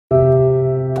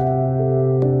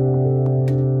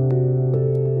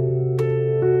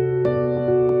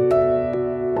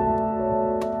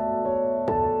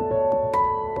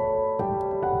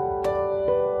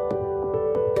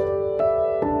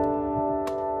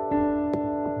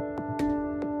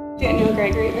Daniel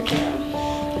Gregory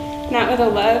Vaquero. Not with a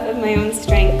love of my own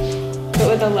strength, but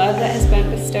with a love that has been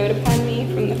bestowed upon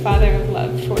me from the Father of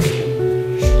love for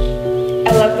you.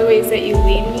 I love the ways that you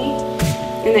lead me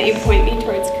and that you point me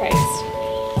towards Christ.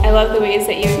 I love the ways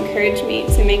that you encourage me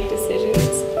to make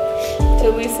decisions, to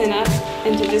loosen up,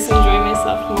 and to just enjoy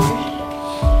myself more.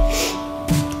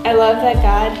 I love that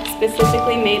God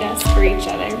specifically made us for each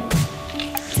other,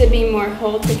 to be more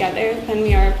whole together than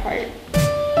we are apart.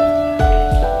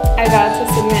 I vow to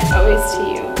submit always to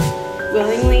you,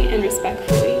 willingly and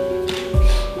respectfully.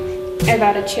 I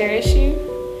vow to cherish you,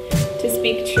 to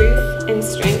speak truth and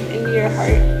strength into your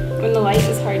heart when the light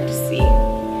is hard to see.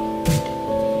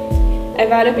 I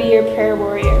vow to be your prayer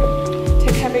warrior,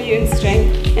 to cover you in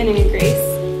strength and in grace.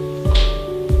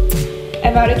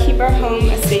 I vow to keep our home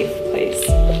a safe place,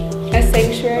 a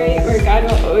sanctuary where God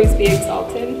will always be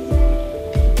exalted.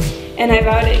 And I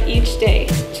vow to each day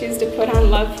choose to put on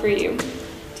love for you,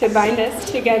 to bind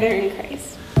us together in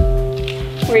Christ.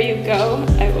 Where you go,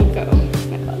 I will go,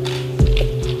 my love.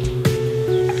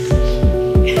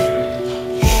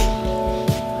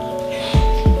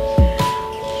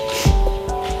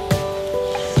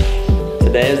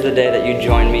 Today is the day that you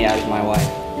join me as my wife.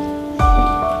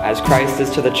 As Christ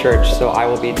is to the church, so I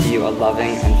will be to you a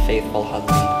loving and faithful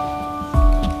husband.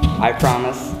 I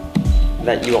promise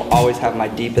that you will always have my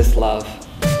deepest love,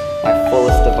 my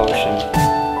fullest devotion,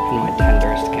 and my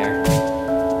tenderest care.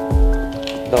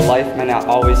 Though life may not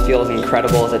always feel as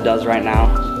incredible as it does right now,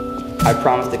 I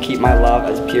promise to keep my love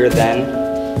as pure then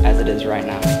as it is right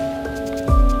now.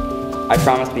 I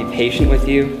promise to be patient with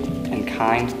you and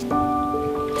kind,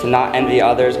 to not envy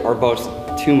others or boast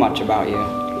too much about you.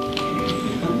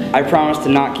 I promise to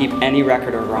not keep any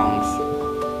record of wrongs.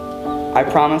 I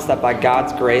promise that by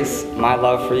God's grace, my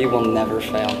love for you will never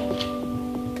fail.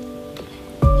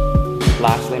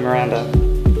 Lastly, Miranda,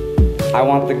 I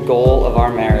want the goal of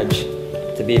our marriage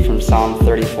to be from Psalm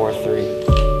 34:3.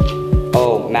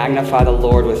 Oh, magnify the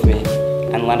Lord with me,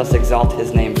 and let us exalt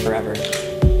his name forever.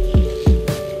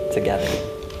 Together.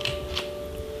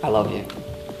 I love you.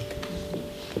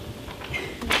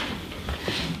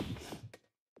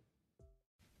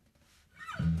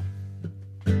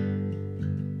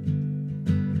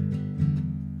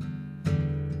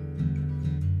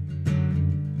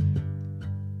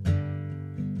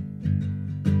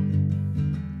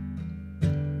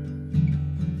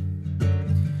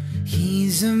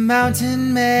 He's a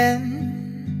mountain man,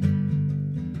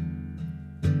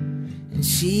 and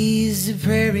she's a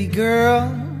prairie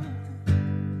girl.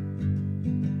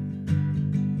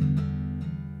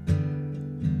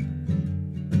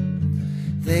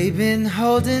 They've been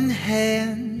holding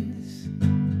hands,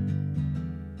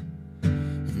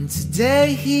 and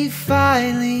today he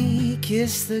finally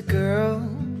kissed the girl.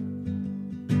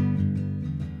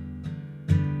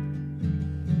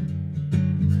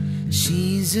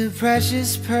 She's a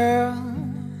precious pearl.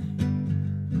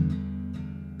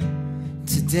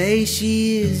 Today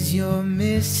she is your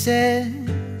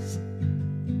missus.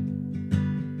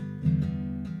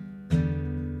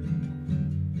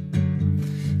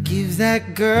 Give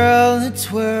that girl a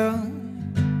twirl.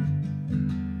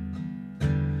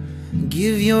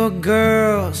 Give your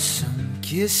girl some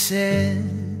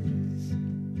kisses.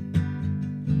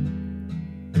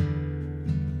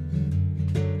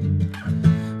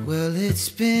 Well, it's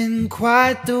been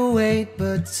quite the wait,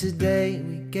 but today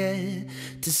we get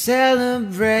to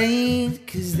celebrate,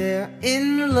 'cause they're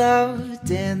in love.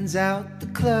 Dan's out the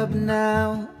club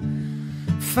now,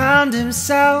 found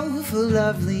himself a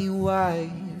lovely wife.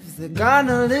 They're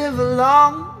gonna live a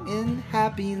long and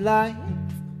happy life.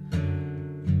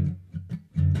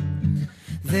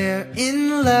 They're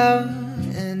in love,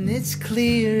 and it's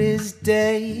clear as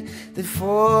day that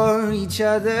for each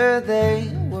other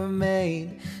they were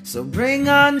made. So bring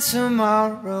on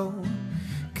tomorrow,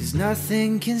 'cause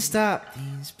nothing can stop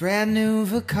these brand new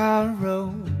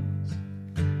Vaqueros.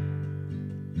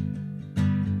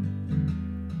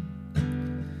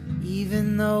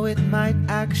 Even though it might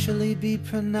actually be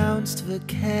pronounced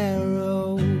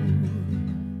Vaquero.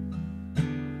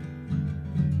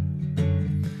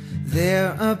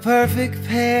 They're a perfect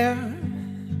pair.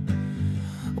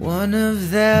 One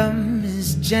of them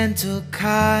is gentle,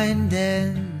 kind,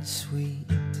 and sweet.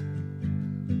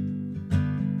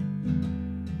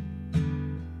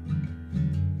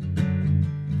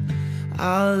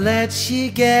 I'll let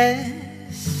you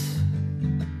guess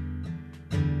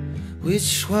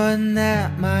which one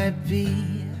that might be.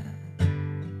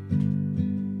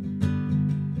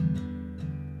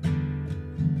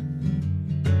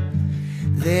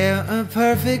 They're a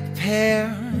perfect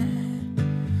pair.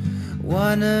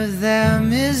 One of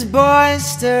them is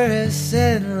boisterous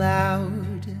and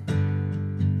loud.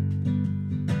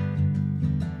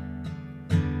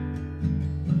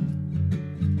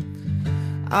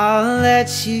 I'll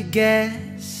let you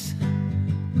guess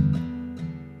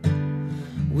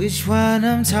which one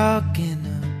I'm talking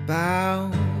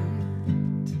about.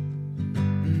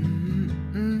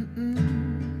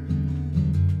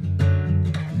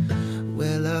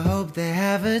 Well, I hope they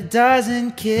have a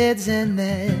dozen kids and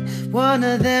then one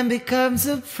of them becomes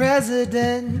a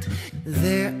president.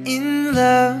 They're in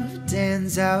love,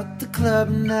 Dan's out the club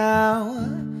now.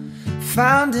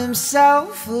 Found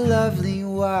himself a lovely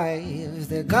wife.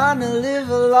 They're gonna live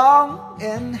a long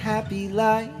and happy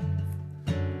life.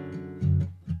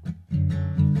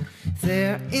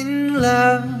 They're in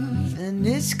love, and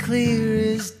it's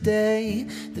clear as day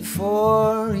that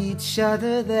for each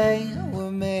other they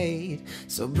were made.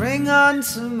 So bring on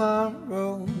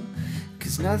tomorrow,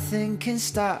 'cause nothing can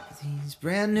stop these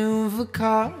brand new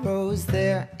vacaros.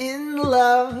 They're in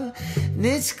love, and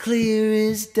it's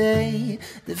clear as day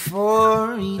that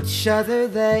for each other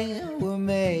they were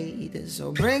made.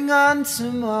 So bring on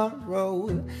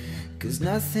tomorrow, 'cause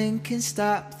nothing can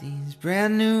stop these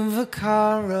brand new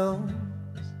vacaros.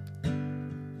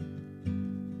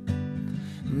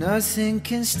 Nothing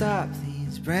can stop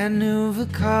these brand new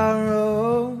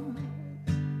vacaros.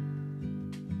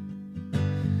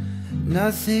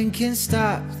 Nothing can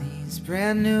stop these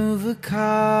brand new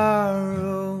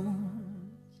vacaros.